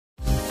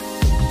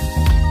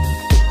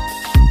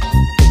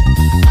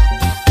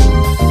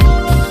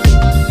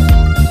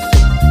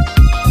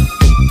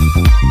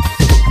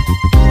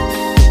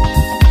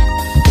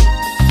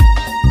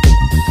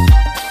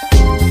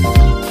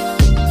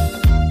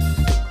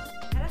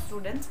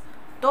Students.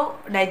 तो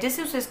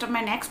digestive system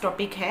में next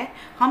topic है।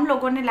 हम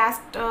लोगों ने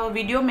लास्ट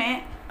वीडियो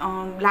में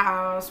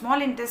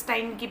स्मॉल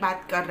इंटेस्टाइन की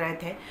बात कर रहे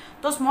थे।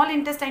 तो स्मॉल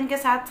इंटेस्टाइन के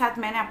साथ साथ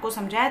मैंने आपको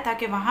समझाया था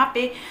कि वहाँ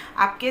पे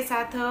आपके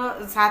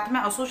साथ में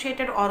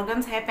एसोसिएटेड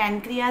ऑर्गन्स है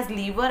pancreas,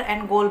 liver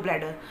and gall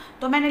bladder.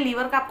 तो मैंने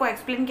लीवर का आपको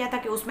एक्सप्लेन किया था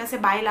कि उसमें से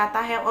बाइल आता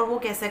है और वो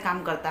कैसे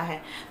काम करता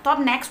है। तो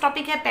अब नेक्स्ट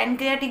टॉपिक है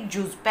पैनक्रियाटिक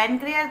जूस।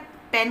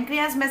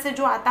 पैनक्रियाज में से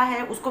जो आता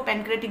है उसको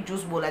पैनक्रियाटिक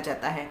जूस बोला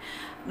जाता है।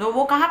 तो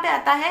वो कहाँ पे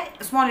आता है?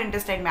 स्मॉल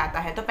इंटेस्टाइन में आता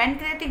है। तो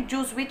pancreatic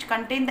juice which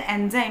contain the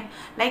enzyme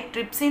like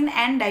trypsin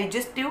and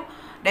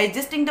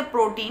digesting the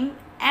protein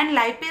and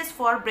lipase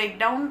for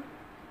breakdown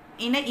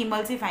in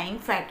emulsifying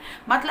fat.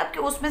 मतलब कि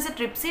उसमें से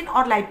ट्रिप्सिन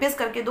और लाइपेज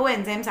करके दो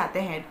एंजाइम्स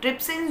आते हैं।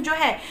 ट्रिप्सिन जो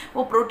है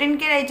वो प्रोटीन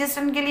के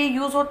डाइजेशन के लिए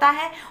यूज होता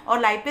है और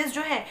लाइपेज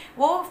जो है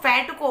वो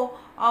फैट को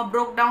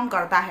ब्रोक डाउन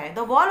करता है। The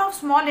wall of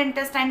small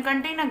intestine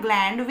contain a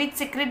gland which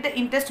secret the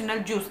intestinal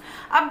juice.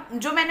 अब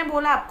जो मैंने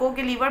बोला आपको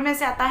कि लीवर में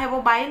से आता है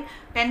वो बाइल,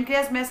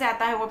 पैनक्रियाज में से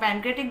आता है वो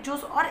पैनक्रियाटिक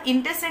जूस, और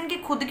इंटेस्टाइन की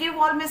खुद की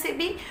वॉल में से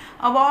भी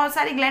बहुत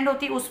सारी ग्लैंड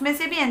होती है, उसमें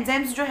से भी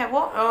एंजाइम्स जो है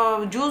वो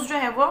जूस जो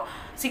है वो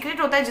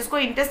सीक्रेट होता है जिसको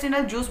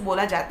इंटेस्टिनल जूस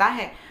बोला जाता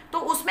है। तो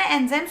उसमें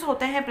एंजाइम्स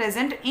होते हैं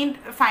present in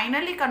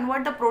finally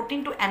convert the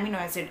protein to amino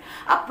acid.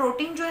 अब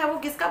प्रोटीन जो है वो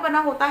किसका बना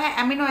होता है?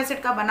 एमिनो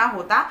एसिड का बना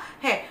होता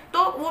है।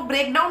 तो वो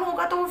ब्रेक डाउन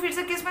होगा तो वो फिर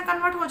से किस में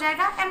कन्वर्ट हो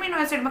जाएगा? एमिनो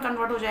एसिड में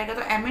कन्वर्ट हो जाएगा।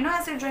 तो एमिनो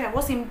एसिड जो है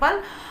वो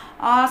सिंपल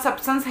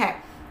सब्सटेंस है।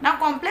 ना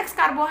complex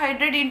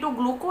carbohydrate into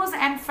glucose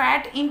and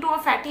fat into a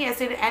fatty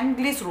acid and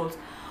ग्लिसरोल्स।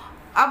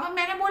 अब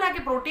मैंने बोला कि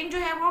प्रोटीन जो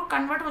है वो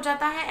कन्वर्ट हो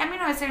जाता है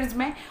एमिनो एसिड्स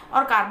में,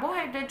 और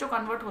कार्बोहाइड्रेट जो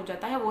कन्वर्ट हो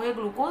जाता है वो है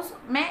ग्लूकोज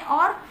में,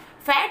 और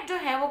फैट जो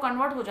है वो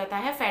कन्वर्ट हो जाता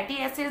है फैटी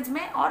एसिड्स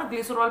में और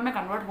ग्लिसरॉल में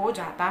कन्वर्ट हो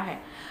जाता है।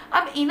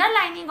 अब inner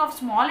lining of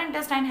small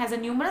intestine has a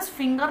numerous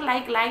finger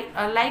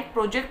like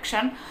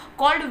projection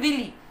called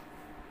Willie.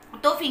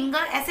 तो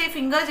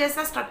फिंगर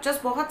जैसा स्ट्रक्चर्स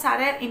बहुत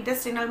सारे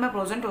इंटेस्टिनल में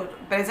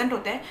प्रेजेंट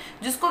होते हैं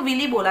जिसको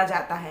विली बोला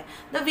जाता है।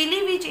 The Willie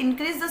which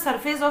increase the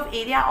surface of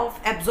area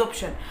of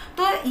absorption.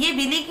 तो ये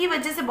विली की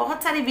वजह से,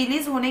 बहुत सारी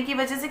विलीज होने की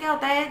वजह से क्या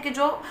होता है कि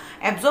जो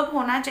एब्जॉर्ब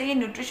होना चाहिए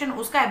न्यूट्रिशन,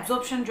 उसका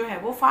एब्जॉर्प्शन जो है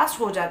वो फास्ट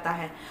हो जाता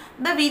है।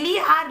 The Willie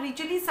are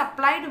richly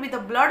supplied with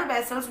blood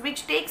vessels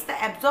which takes the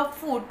absorb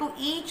food to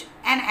each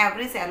and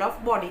every cell of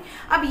body.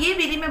 अब ये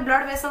विली में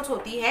ब्लड वेसल्स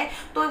होती है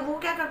तो वो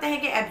क्या करते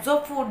हैं कि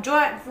एब्जॉर्ब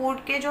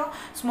फूड के जो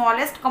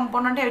स्मॉलेस्ट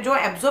कंपोनेंट है जो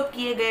एब्जॉर्ब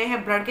किए गए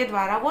हैं ब्लड के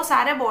द्वारा, वो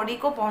सारे बॉडी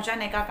को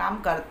पहुंचाने का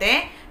काम करते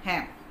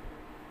हैं।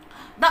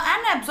 The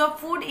unabsorbed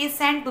food is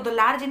sent to the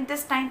large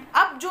intestine।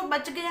 अब जो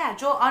बच गया,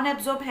 जो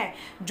अनएब्जॉर्ब है,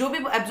 जो भी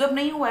एब्जॉर्ब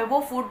नहीं हुआ है, वो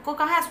फूड को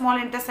कहाँ, स्मॉल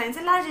इंटेस्टाइन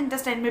से लार्ज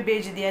इंटेस्टाइन में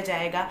भेज दिया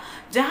जाएगा,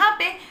 जहाँ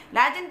पे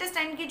लार्ज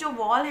इंटेस्टाइन की जो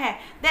वॉल है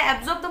they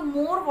absorb the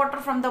more water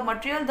from the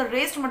material, the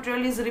rest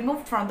material is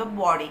removed from the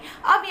body.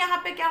 अब यहाँ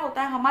पे क्या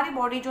होता है, हमारी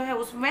बॉडी जो है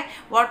उसमें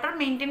वाटर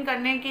मेंटेन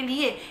करने के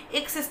लिए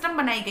एक सिस्टम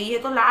बनाई गई है।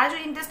 तो लार्ज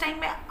इंटेस्टाइन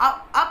में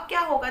अब क्या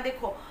होगा,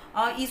 देखो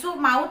इसो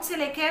माउथ से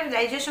लेके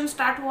डाइजेशन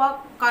स्टार्ट हुआ,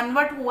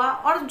 कन्वर्ट हुआ,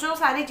 और जो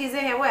सारी चीजें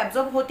हैं वो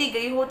एब्जॉर्ब होती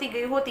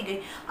गई।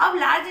 अब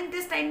लार्ज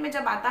इंटेस्टाइन में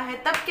जब आता है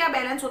तब क्या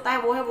बैलेंस होता है?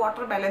 वो है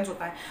वाटर बैलेंस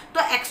होता है।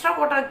 तो एक्स्ट्रा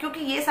वाटर, क्योंकि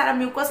ये सारा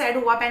म्यूकस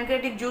ऐड हुआ,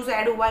 पैनक्रियाटिक जूस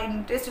ऐड हुआ,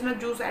 इंटेस्टिनल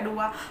जूस ऐड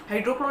हुआ,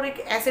 हाइड्रोक्लोरिक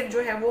एसिड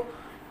जो है वो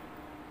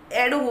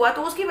ऐड हुआ,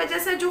 तो उसकी वजह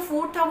से जो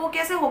फूड था वो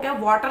कैसे हो गया?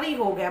 वाटरी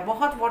हो गया,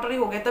 बहुत वाटरी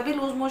हो गया। तभी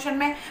लूज मोशन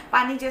में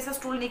पानी जैसा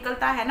स्टूल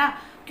निकलता है ना,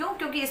 क्यों?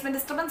 क्योंकि इसमें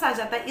डिस्टर्बेंस आ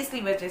जाता है,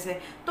 इसलिए वजह से।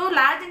 तो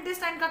लार्ज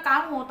इंटेस्टाइन का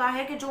काम होता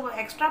है कि जो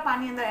एक्स्ट्रा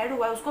पानी अंदर ऐड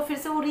हुआ है उसको फिर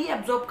से वो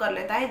रीअब्जॉर्ब कर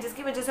लेता है,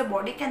 जिसकी वजह से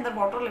बॉडी के अंदर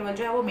वाटर लेवल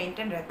जो है वो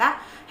मेंटेन रहता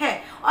है।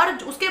 और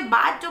उसके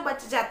बाद जो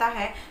बच जाता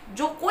है,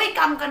 जो कोई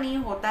काम का नहीं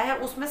होता है,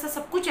 उसमें से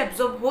सब कुछ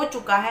एब्जॉर्ब हो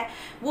चुका है,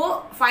 वो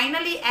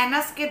फाइनली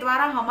एनस के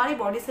द्वारा हमारी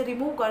बॉडी से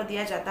रिमूव कर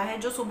दिया जाता है।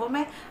 जो सुबह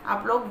में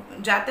आप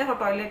लोग जाते हो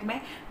टॉयलेट में,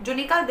 जो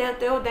निकल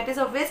देते हो, that is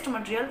a waste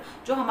material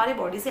जो हमारी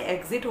बॉडी से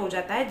एग्जिट हो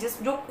जाता है,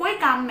 जो कोई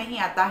काम नहीं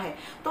आता है।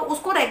 तो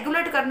उसको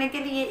रेगुलेट करने के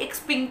लिए एक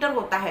स्फिंक्टर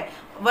होता है,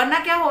 वरना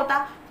क्या होता,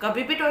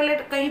 कभी भी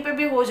टॉयलेट कहीं पे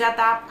भी हो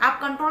जाता। आप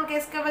कंट्रोल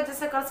किसके वजह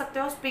से कर सकते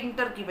हो?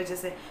 स्फिंक्टर की वजह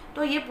से।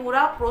 तो ये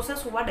पूरा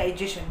प्रोसेस हुआ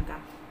डाइजेशन का।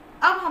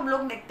 अब हम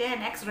लोग देखते हैं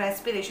नेक्स्ट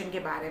रेस्पिरेशन के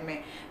बारे में।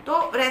 तो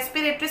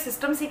रेस्पिरेटरी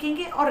सिस्टम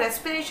सीखेंगे और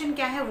रेस्पिरेशन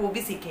क्या है वो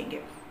भी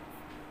सीखेंगे।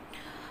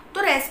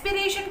 तो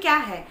रेस्पिरेशन क्या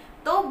है?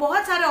 तो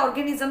बहुत सारे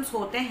ऑर्गेनिजम्स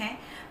होते हैं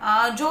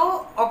जो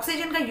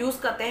ऑक्सीजन का यूज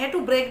करते हैं to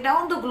break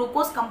down the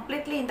glucose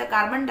completely in the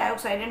carbon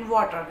dioxide and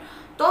water.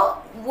 तो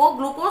वो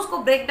ग्लूकोज को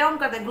ब्रेक डाउन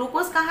करते हैं।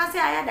 ग्लूकोज कहाँ से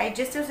आया?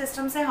 डाइजेस्टिव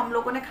सिस्टम से हम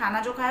लोगों ने खाना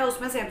जो खाया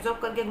उसमें से एब्जॉर्ब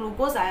करके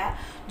ग्लूकोज आया,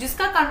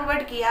 जिसका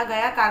कन्वर्ट किया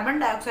गया कार्बन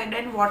डाइऑक्साइड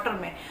एंड वाटर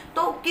में।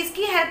 तो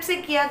किसकी हेल्प से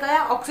किया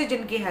गया?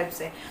 ऑक्सीजन की हेल्प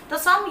से। तो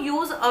सम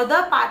use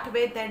other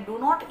pathway that do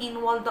not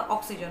involve the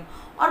oxygen,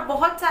 और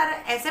बहुत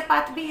सारे ऐसे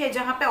पाथ भी है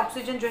जहाँ पे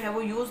ऑक्सीजन जो है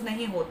वो यूज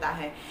नहीं होता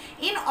है।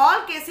 In all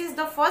cases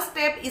the first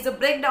step is a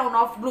break down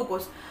of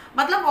glucose.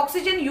 मतलब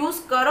ऑक्सीजन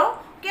यूज करो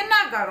कि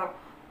ना करो,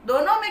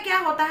 दोनों में क्या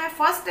होता है?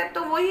 फर्स्ट स्टेप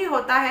तो वही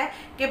होता है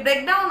कि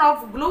ब्रेक डाउन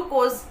ऑफ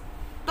ग्लूकोज।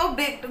 तो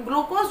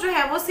ग्लूकोज जो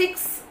है वो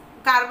 6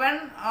 कार्बन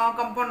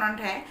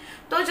कंपोनेंट है,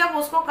 तो जब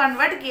उसको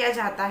कन्वर्ट किया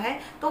जाता है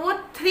तो वो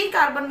 3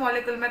 कार्बन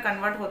मॉलिक्यूल में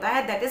कन्वर्ट होता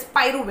है, that is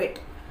pyruvate.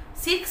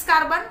 6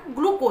 carbon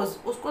glucose,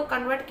 उसको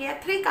कन्वर्ट किया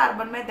 3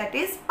 कार्बन में, दैट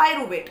इज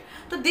पायरूवेट।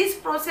 तो this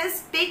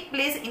process take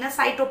place in a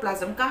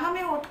cytoplasm.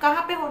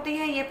 कहाँ पे होती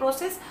है ये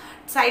प्रोसेस?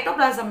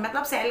 साइटोप्लाज्म,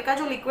 मतलब सेल का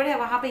जो लिक्विड है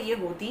वहां पे ये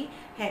होती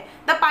है।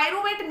 The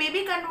pyruvate may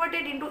be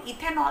converted into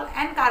ethanol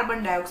and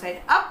carbon dioxide.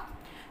 अब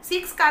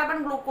 6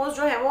 कार्बन ग्लूकोज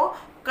जो है वो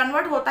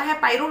कन्वर्ट होता है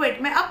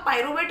पायरूवेट में। अब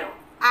पायरूवेट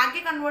आगे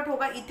कन्वर्ट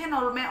होगा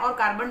इथेनॉल में और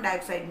कार्बन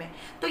डाइऑक्साइड में।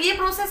 तो ये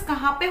प्रोसेस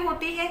कहाँ पे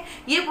होती है?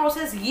 ये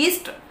प्रोसेस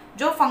यीस्ट,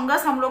 जो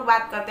फंगस हम लोग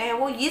बात करते हैं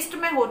वो यीस्ट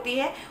में होती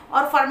है,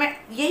 और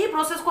यही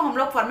प्रोसेस को हम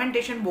लोग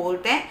फर्मेंटेशन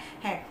बोलते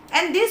हैं।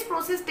 And this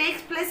process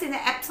takes place in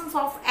absence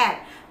of air,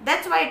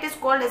 that's why it is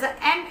called as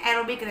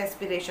एनाएरोबिक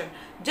respiration.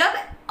 जब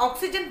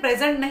ऑक्सीजन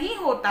प्रेजेंट नहीं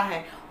होता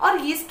है और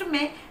यीस्ट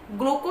में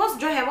ग्लूकोज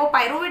जो है वो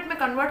पायरूवेट में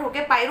कन्वर्ट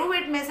होकर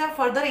पायरूवेट में से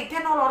फर्दर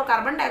इथेनॉल और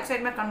कार्बन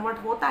डाइऑक्साइड में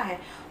कन्वर्ट होता है,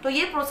 तो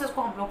ये प्रोसेस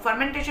को हम लोग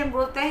फर्मेंटेशन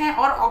बोलते हैं।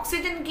 और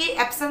ऑक्सीजन की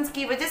एब्सेंस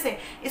की वजह से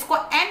इसको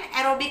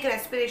एनाएरोबिक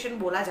रेस्पिरेशन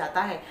बोला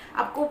जाता है।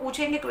 आपको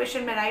पूछेंगे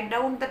क्वेश्चन में, write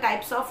down the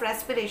types of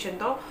respiration.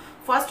 तो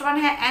फर्स्ट वन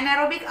है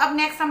एनाएरोबिक। अब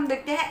नेक्स्ट हम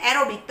देखते हैं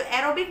एरोबिक। तो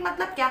एरोबिक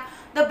मतलब क्या?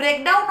 The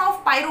breakdown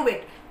of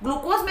pyruvate,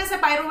 glucose में से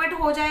पायरूवेट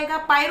हो जाएगा।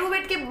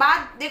 पायरूवेट के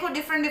बाद देखो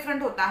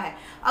डिफरेंट होता है।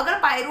 अगर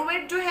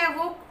पायरूवेट जो है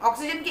वो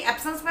ऑक्सीजन की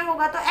एब्सेंस में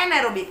होगा तो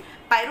एनाएरोबिक।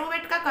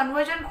 पायरूवेट का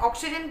कन्वर्जन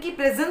ऑक्सीजन की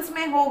प्रेजेंस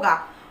में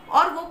होगा,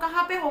 और वो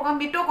कहाँ पे होगा?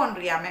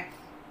 मिटोकॉन्ड्रिया में।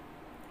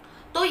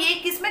 तो ये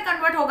किस में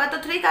कन्वर्ट होगा? तो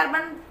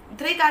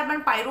 3 carbon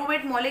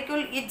pyruvate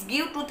molecule it's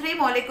give to 3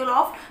 molecule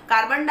of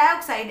carbon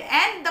dioxide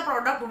and the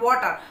product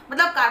water,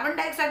 मतलब कार्बन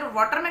डाइऑक्साइड और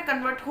वाटर में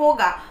कन्वर्ट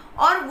होगा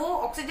और वो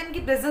ऑक्सीजन की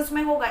प्रेजेंस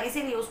में होगा,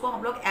 इसीलिए उसको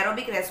हम लोग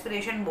एरोबिक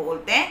रेस्पिरेशन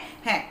बोलते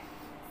हैं।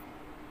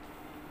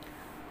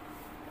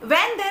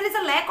 When there is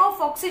a lack of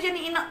oxygen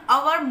in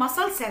our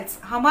muscle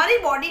cells, हमारी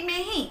बॉडी में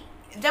ही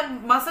जब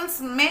मसल्स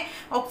में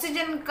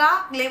ऑक्सीजन का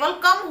लेवल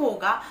कम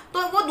होगा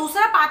तो वो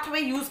दूसरा पाथवे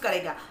यूज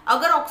करेगा।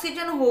 अगर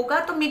ऑक्सीजन होगा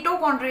तो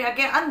मिटोकॉन्ड्रिया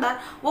के अंदर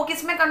वो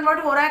किस में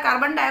कन्वर्ट हो रहा है?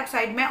 कार्बन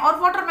डाइऑक्साइड में और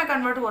वाटर में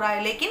कन्वर्ट हो रहा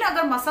है। लेकिन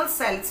अगर मसल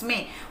सेल्स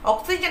में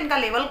ऑक्सीजन का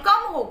लेवल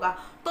कम होगा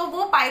तो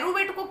वो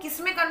पायरूवेट को किस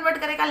में कन्वर्ट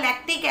करेगा?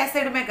 लैक्टिक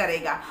एसिड में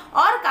करेगा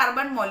और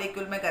कार्बन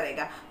मॉलिक्यूल में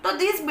करेगा। तो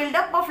this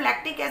buildup of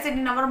lactic acid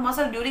in our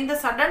muscle during the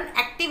sudden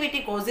activity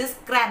causes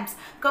cramps.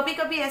 कभी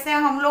कभी ऐसे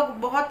हम लोग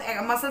बहुत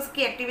मसल्स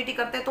की एक्टिविटी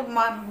करते हैं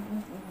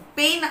तो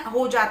पेन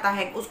हो जाता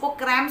है, उसको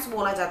क्रैम्प्स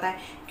बोला जाता है।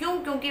 क्यों?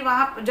 क्योंकि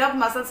वहाँ जब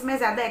मसल्स में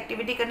ज़्यादा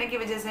एक्टिविटी करने की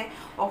वजह से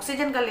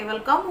ऑक्सीजन का लेवल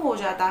कम हो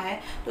जाता है,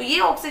 तो ये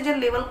ऑक्सीजन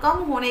लेवल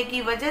कम होने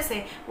की वजह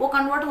से वो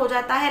कन्वर्ट हो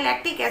जाता है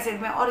लैक्टिक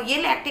एसिड में, और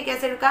ये लैक्टिक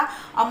एसिड का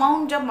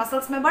अमाउंट जब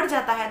मसल्स में बढ़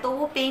जाता है तो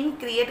वो पेन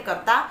क्रिएट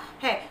करता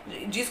है,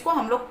 जिसको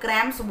हम लोग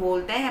क्रैम्प्स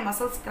बोलते हैं,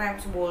 मसल्स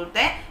क्रैम्प्स बोलते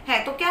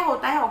हैं। तो क्या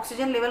होता है?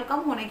 ऑक्सीजन लेवल कम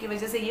होने की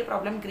वजह से ये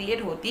प्रॉब्लम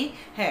क्रिएट होती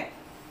है।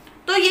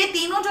 तो ये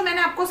तीनों जो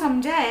मैंने आपको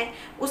समझा है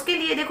उसके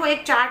लिए देखो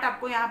एक चार्ट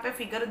आपको यहाँ पे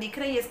फिगर दिख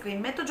रही है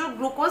स्क्रीन में। तो जो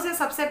ग्लूकोज है,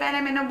 सबसे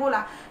पहले मैंने बोला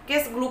कि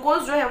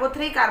ग्लूकोज जो है वो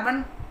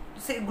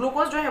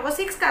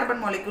 6 कार्बन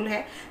मॉलिक्यूल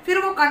है, फिर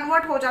वो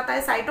कन्वर्ट हो जाता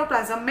है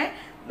साइटोप्लाज्म में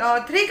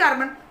 3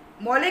 कार्बन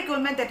मॉलिक्यूल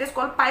में, दैट इज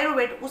कॉल्ड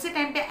पायरूवेट। उसी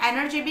टाइम पे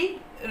एनर्जी भी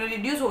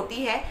रिड्यूस होती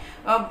है,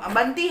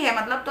 बनती है,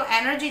 मतलब तो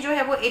एनर्जी जो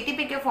है वो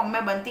एटीपी के फॉर्म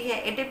में बनती है।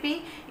 ATP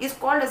is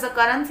called as a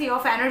currency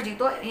of energy.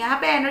 तो यहाँ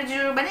पे एनर्जी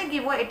जो बनेगी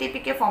वो एटीपी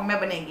के फॉर्म में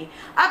बनेगी।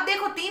 अब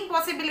देखो 3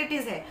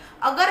 पॉसिबिलिटीज है।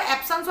 अगर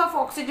एब्सेंस ऑफ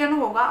ऑक्सीजन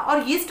होगा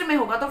और यीस्ट में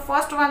होगा, तो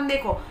फर्स्ट वन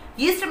देखो,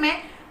 यीस्ट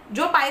में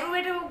जो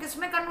पायरूवेट है वो किस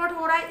में कन्वर्ट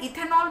हो रहा है?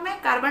 इथेनॉल में,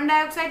 कार्बन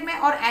डाइऑक्साइड में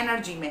और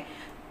एनर्जी में।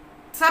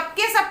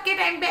 सबके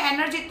टाइम पे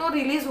एनर्जी तो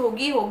रिलीज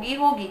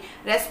होगी।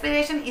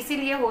 रेस्पिरेशन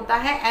इसीलिए होता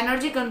है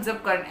एनर्जी कंजर्व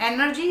करने,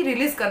 एनर्जी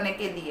रिलीज करने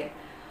के लिए।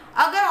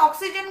 अगर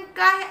ऑक्सीजन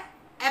का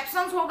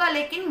एब्सेंस होगा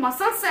लेकिन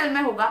मसल सेल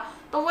में होगा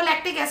तो वो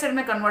लैक्टिक एसिड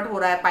में कन्वर्ट हो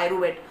रहा है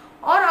पायरूवेट,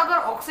 और अगर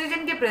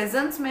ऑक्सीजन के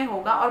प्रेजेंस में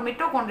होगा और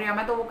मिटोकॉन्ड्रिया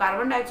में तो वो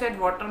कार्बन डाइऑक्साइड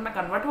वाटर में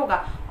कन्वर्ट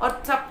होगा।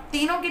 और सब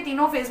तीनों के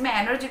तीनों फेज में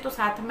एनर्जी तो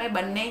साथ में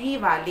बनने ही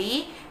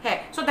वाली है।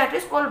 So that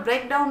is called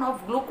breakdown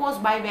of glucose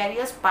by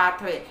various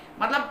pathway.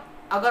 मतलब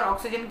अगर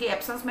ऑक्सीजन की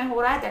एब्सेंस में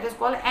हो रहा है that is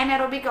called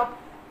एनाएरोबिक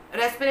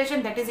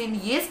respiration, that is in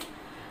yeast.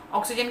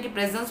 Oxygen की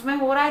प्रेजेंस में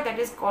हो रहा है that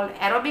is called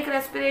aerobic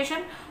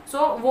respiration.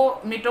 सो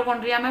वो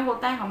मिटोकॉन्ड्रिया में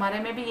होता है, हमारे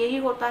में भी यही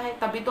होता है,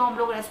 तभी तो हम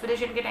लोग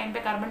रेस्पिरेशन के टाइम पे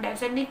कार्बन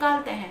डाइऑक्साइड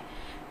निकालते हैं।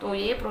 तो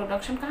ये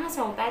प्रोडक्शन कहाँ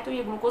से होता है? तो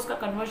ये ग्लूकोज का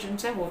कन्वर्जन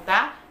से होता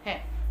है।